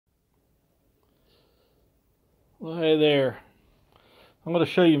Well, hey there. I'm going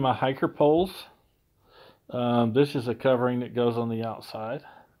to show you my hiker poles. This is a covering that goes on the outside.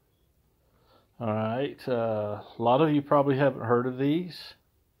 Alright, a lot of you probably haven't heard of these.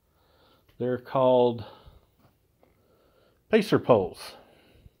 They're called Pacer poles.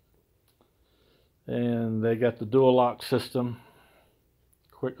 And they got the dual lock system,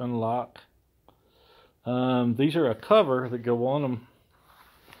 quick unlock. These are a cover that go on them.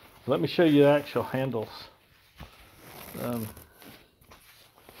 Let me show you the actual handles.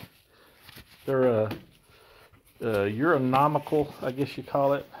 They're a Euronomical, I guess you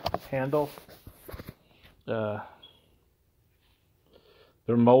call it, handle. They're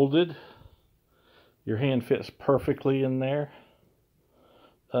molded. Your hand fits perfectly in there.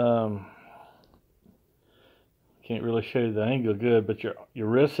 Can't really show you the angle good, but your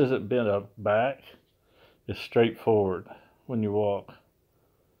wrist isn't bent up back. It's straight forward when you walk.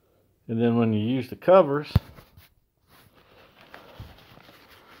 And then when you use the covers,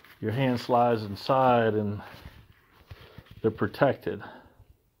 your hand slides inside and they're protected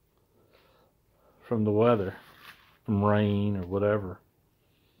from the weather, from rain or whatever.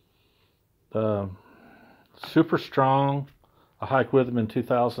 Super strong. I hiked with them in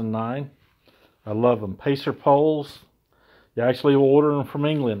 2009. I love them. Pacer poles. You actually order them from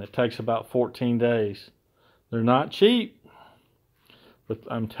England. It takes about 14 days. They're not cheap, but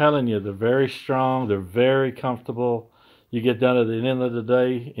I'm telling you, they're very strong. They're very comfortable. You get done at the end of the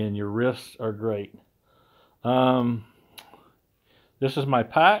day and your wrists are great. This is my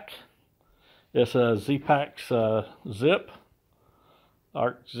pack. It's a Z-Pax Zip,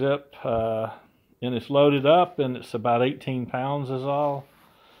 Arc Zip, and it's loaded up and it's about 18 pounds is all.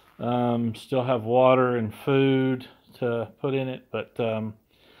 Still have water and food to put in it, but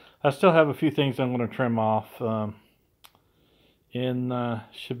I still have a few things I'm going to trim off, and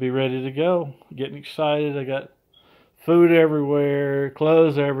should be ready to go. Getting excited. I got food everywhere,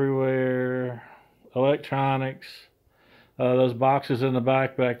 clothes everywhere, electronics. Those boxes in the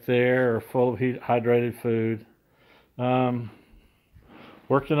back there are full of hydrated food.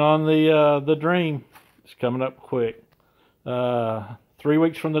 Working on the dream. It's coming up quick. 3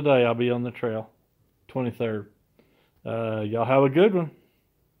 weeks from today, I'll be on the trail, 23rd. Y'all have a good one.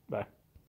 Bye.